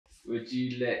Would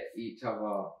you let each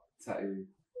other tattoo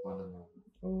one another?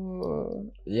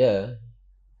 Ooh. Yeah.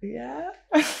 Yeah.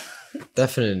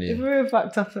 Definitely. If we were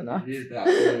fucked up enough.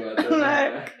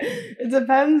 Like, It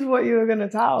depends what you were gonna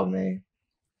tell me.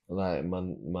 Like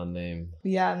my name.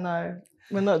 Yeah, no,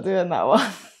 we're not doing that one.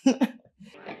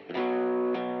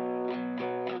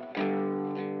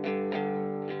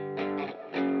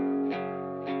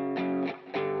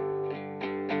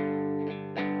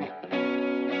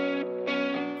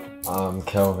 I'm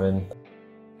Kelvin.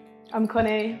 I'm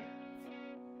Connie.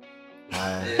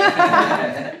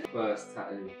 Hi. First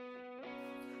tattoo.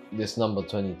 This number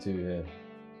 22 here.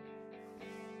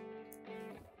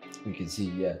 You can see,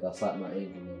 yeah, that's like my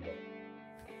angel number.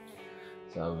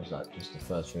 So that was like just the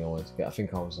first thing I wanted to get. I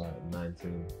think I was like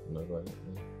 19 when I got it.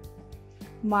 Yeah.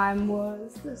 Mine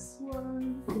was this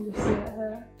one. You can just see it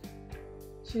here.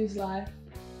 Choose Life.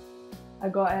 I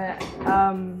got it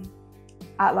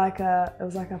at it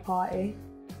was like a party.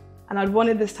 And I'd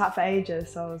wanted this tat for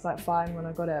ages, so I was like fine when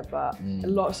I got it, but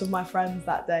lots of my friends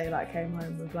that day like came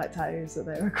home with like tattoos that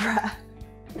they regret.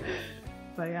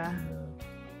 But yeah.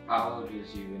 How old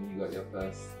was you when you got your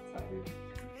first tattoo?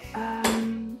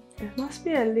 It must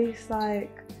be at least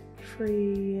like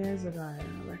 3 years ago, I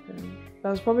reckon. I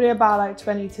was probably about like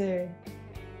 22,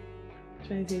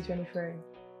 23.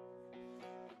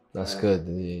 That's good.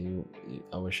 Yeah,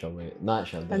 I wish I waited. No,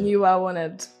 actually, I don't. And you well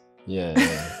wanted. Yeah,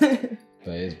 yeah.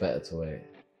 But it's better to wait.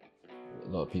 A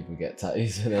lot of people get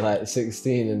tattoos when they're like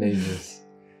 16 and they just...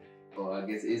 Or I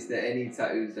guess, is there any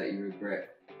tattoos that you regret?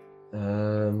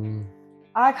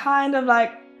 I kind of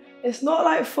like, it's not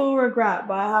like full regret,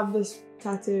 but I have this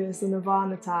tattoo, it's a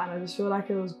Nirvana tat, and I just feel like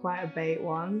it was quite a bait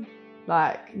one.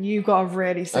 Like, you got a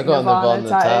really sick Nirvana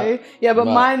tattoo. Yeah, but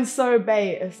mine's so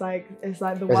bait, it's like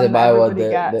the one that everybody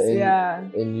gets. Yeah.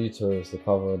 In utero, the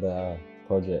cover of their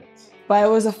project. But it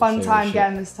was a fun time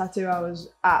getting this tattoo. I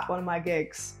was at one of my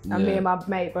gigs, and me and my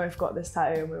mate both got this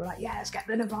tattoo, and we were like, yeah, let's get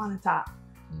the Nirvana tat.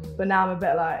 But now I'm a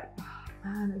bit like, oh,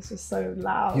 man, it's just so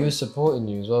loud. He was supporting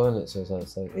you as well, isn't it? So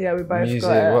it's like yeah, we both music,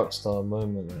 got it. rock star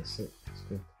moment. That's it. It's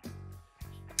good.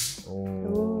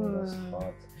 Oh, that's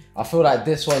hard. I feel like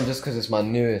this one, just because it's my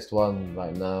newest one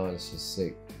right now, it's just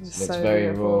sick. It looks so very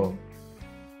raw.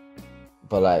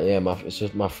 But like, yeah, it's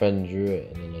just my friend drew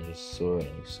it, and then I just saw it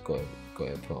and just got it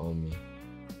put on me.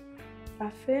 I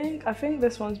think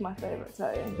this one's my favourite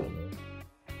tattoo.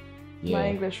 Yeah. My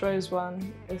English Rose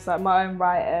one. It's like my own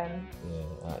writing.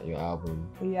 Yeah, your album.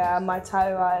 Yeah, my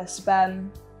tattoo artist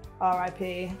Ben,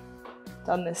 R.I.P.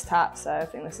 done this tat, so I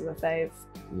think this is a fave.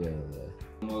 Yeah.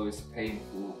 Most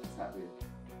painful tattoo?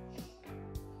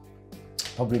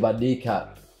 Probably my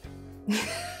kneecap.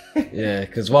 Yeah,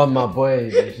 because my boy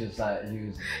was just like, he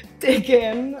was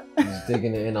digging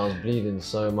it in. I was bleeding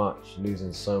so much,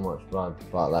 losing so much blood.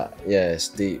 But like, yeah, it's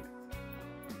deep.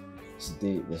 It's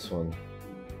deep, this one.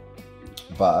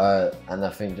 But and I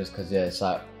think just because it's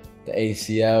like the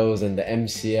ACLs and the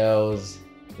MCLs,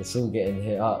 it's all getting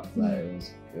hit up. Like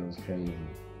it was crazy.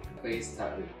 Face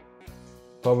tattoo?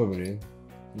 Probably.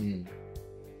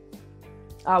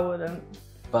 I wouldn't.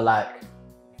 But like,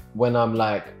 when I'm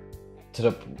like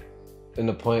in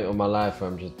the point of my life where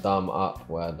I'm just dumb up,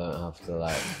 where I don't have to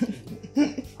like,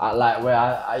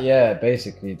 yeah,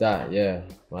 basically that, yeah.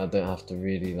 Where I don't have to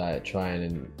really like try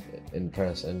and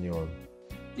impress anyone.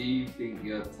 Do you think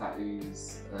your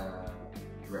tattoos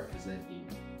represent you?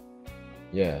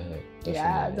 Yeah, definitely.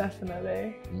 Yeah,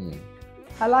 definitely.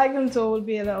 I like them to all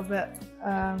be a little bit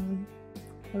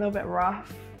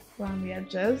rough around the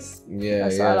edges. Yeah,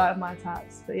 that's what I like with my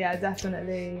tats. But yeah,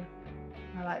 definitely,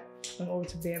 I like them all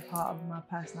to be a part of my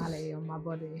personality on my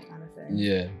body, kind of thing.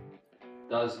 Yeah.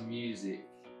 Does music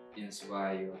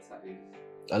inspire your tattoos?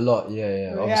 A lot,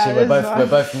 yeah. Obviously, we're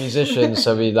both musicians,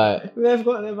 so we like. We've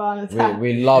got Nirvana tats.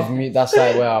 We love music. That's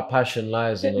like where our passion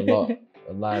lies in a lot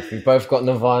of life. We both got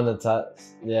Nirvana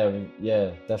tats.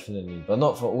 Yeah, definitely. But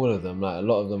not for all of them. Like a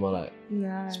lot of them are like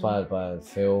inspired by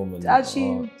film and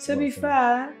actually, art, to be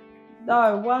fair,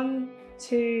 no, 1,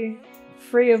 2,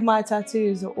 3 of my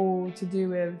tattoos are all to do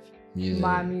with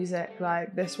my music.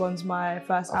 Like this one's my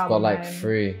first album. I've got like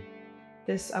 3.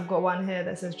 I've got one here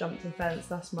that says Jump to the Fence,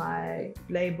 that's my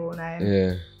label name.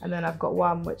 Yeah. And then I've got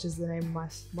one which is the name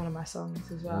of one of my songs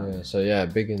as well. Yeah, so yeah,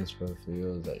 big inspo for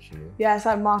yours actually. Yeah, it's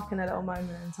like marking a little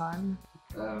moment in time.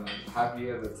 Have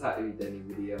you ever tattooed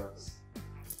anybody else?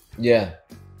 Yeah.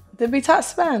 Did we tat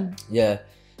Sven? Yeah.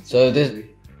 So this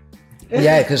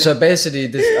yeah, because so basically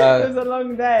this it was a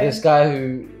long day. This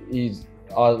guy he's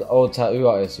our old tattoo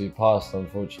artist who passed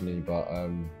unfortunately, but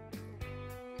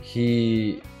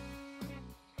he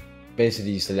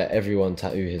basically used to let everyone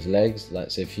tattoo his legs. Like,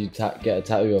 so if you get a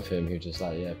tattoo of him, he would just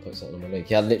like, yeah, put something on my leg.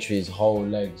 He had literally his whole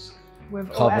legs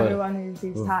with covered everyone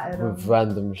who's tatted with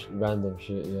random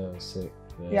shit. Yeah, it was sick.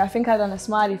 Yeah, I think I done a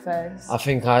smiley face. I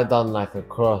think I done like a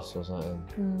cross or something.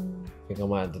 I think I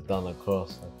might have done a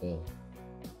cross. I feel.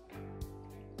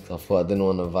 So I thought I didn't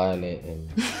want to violate him.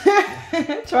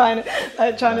 trying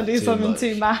to do something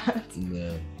too mad.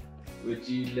 Yeah. Would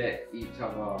you let each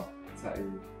other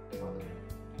tattoo one?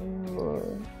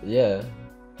 Yeah.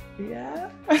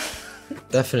 Yeah.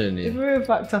 Definitely. If we were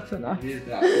fucked up enough.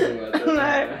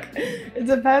 Like, it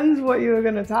depends what you were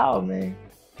gonna tell me.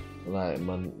 Like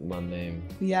my name.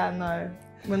 Yeah, no,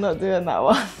 we're not doing that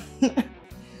one.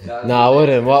 No, I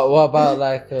wouldn't. What about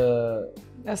like a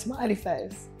smiley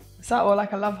face? Is that or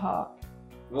like a love heart?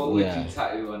 What would you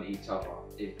tattoo on each other?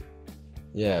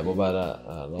 Yeah, what about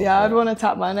that? I'd want to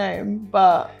tap my name,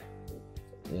 but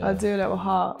I'd do a little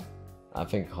heart. I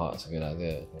think heart's a good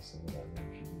idea. That's a good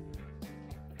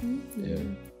idea. Yeah.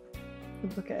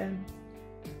 We'll book it in.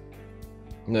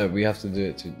 No, we have to do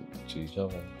it to each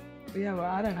other. Yeah, well,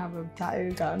 I don't have a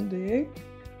tattoo gun, do you?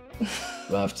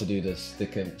 We'll have to do the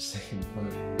sticking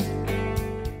point.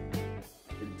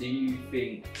 Do you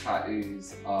think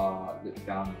tattoos are looked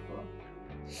down upon?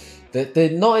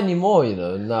 They're not anymore, you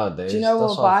know, nowadays. Do you know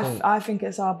what? But I think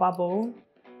it's our bubble.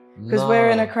 Because we're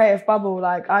in a creative bubble.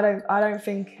 Like, I don't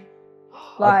think,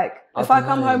 like, if I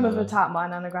come home with a tat, my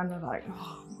nan and granddad are like,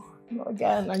 oh, not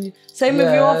again. And same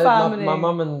with your family. My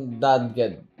mum and dad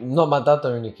my dad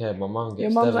don't really care. My mum gets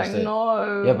your mum's devastated. like,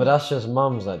 no. Yeah, but that's just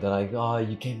mums. Like, they're like, oh,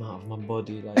 you came out of my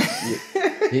body. Like,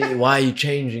 why are you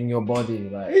changing your body?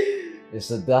 Like,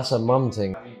 that's a mum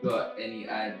thing. Have you got any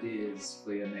ideas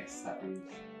for your next tattoos?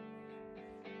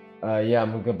 Yeah,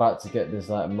 I'm about to get this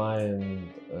like Mayan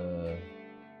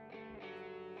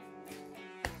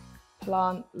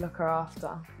plant looker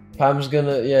after. Pam's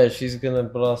she's gonna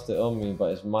blast it on me,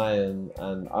 but it's Mayan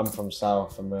and I'm from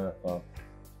South America.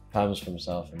 Pam's from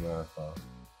South America.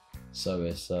 So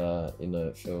it's you know,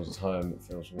 it feels home, it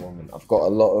feels warm. And I've got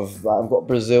a lot of I've got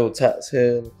Brazil tats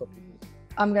here.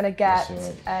 I'm gonna get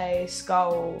a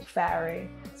skull fairy.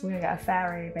 So I'm gonna get a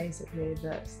fairy basically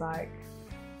that's like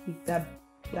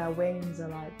their wings are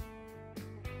like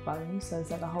bones, so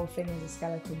it's like the whole thing is a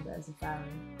skeleton but as a fairy.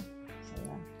 So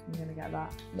yeah, I'm gonna get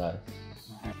that. Nice.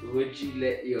 Would you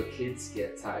let your kids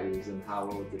get tattoos and how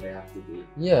old do they have to be?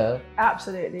 Yeah.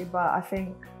 Absolutely, but I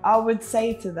think I would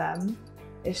say to them,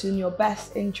 it's in your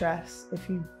best interest if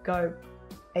you go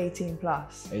 18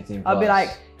 plus. 18 plus. I'd be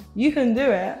like, you can do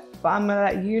it, but I'm gonna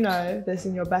let you know this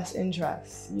in your best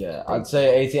interest. Yeah, I'd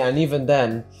say 18, and even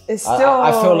then, it's still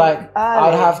I feel like early.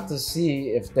 I'd have to see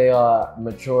if they are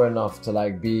mature enough to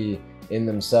like be in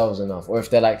themselves enough, or if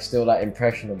they're like still like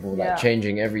impressionable, like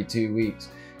changing every 2 weeks,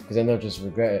 because then they'll just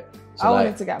regret it. So, I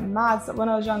wanted to get mad. So when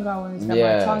I was younger, I wanted to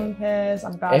get my tongue pierced.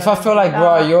 If I feel like,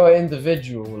 bro, you're an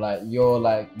individual, like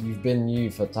you've been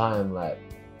you for time, like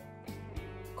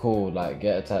cool, like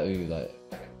get a tattoo, like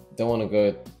don't want to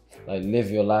go, like live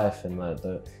your life and like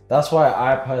that's why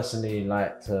I personally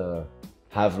like to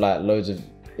have like loads of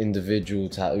individual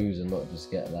tattoos and not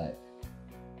just get like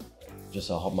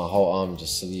just my whole arm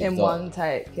just sleeved in one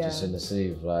take, just in the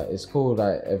sleeve. Like it's cool,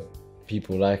 like if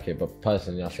people like it, but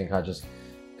personally I think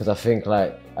because I think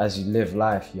like as you live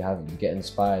life, you get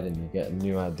inspired and you get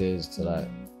new ideas to like,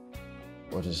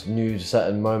 or just new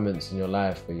certain moments in your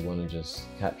life where you want to just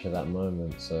capture that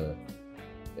moment. So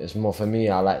it's more for me,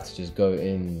 I like to just go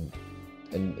in,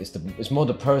 and it's more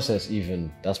the process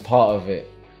even. That's part of it,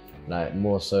 like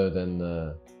more so than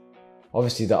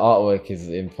obviously the artwork is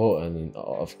important,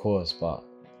 of course, but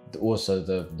also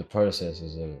the process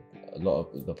is a lot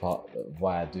of the part of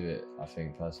why I do it, I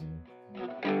think personally.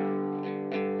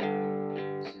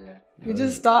 We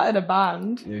just started a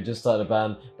band. We just started a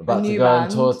band. We're about to go on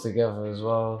tour together as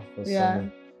well.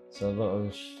 So a lot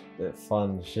of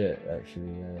fun shit,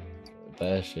 actually. Yeah,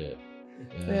 bare shit.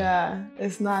 Yeah,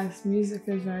 it's nice. Music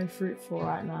is very fruitful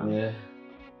right now. Yeah.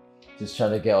 Just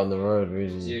trying to get on the road,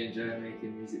 really. Do you enjoy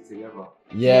making music together?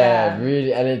 Yeah,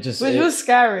 really, and it just... Which was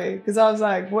scary, because I was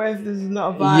like, what if this is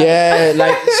not a vibe? Yeah,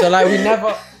 like, so like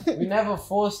we never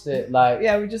forced it, like...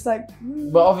 Yeah, we just like...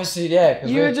 But obviously, yeah.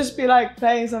 You would just be like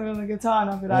playing something on the guitar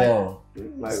and I'd be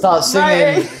like... Start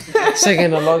singing,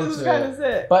 singing along to it. Kind of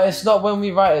sick. But it's not, when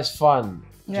we write, it's fun.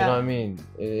 Do you know what I mean?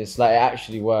 It's like, it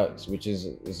actually works, which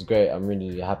is great. I'm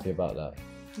really happy about that.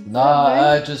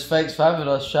 Nah, just thanks for having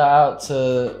us. Shout out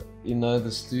to... You know, the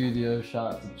studio,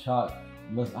 shout out to Chuck.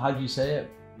 How do you say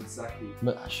it?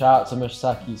 Masaaki. Shout out to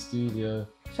Masaaki Studio.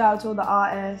 Shout out to all the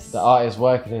artists. The artists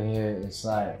working in here, it's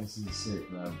like, this is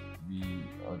sick, man. we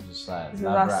are just like This is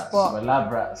lab our rats. spot. We're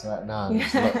lab rats right now,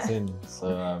 just locked in.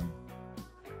 So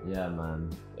yeah,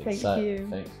 man. Thank you.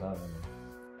 Thanks for having me.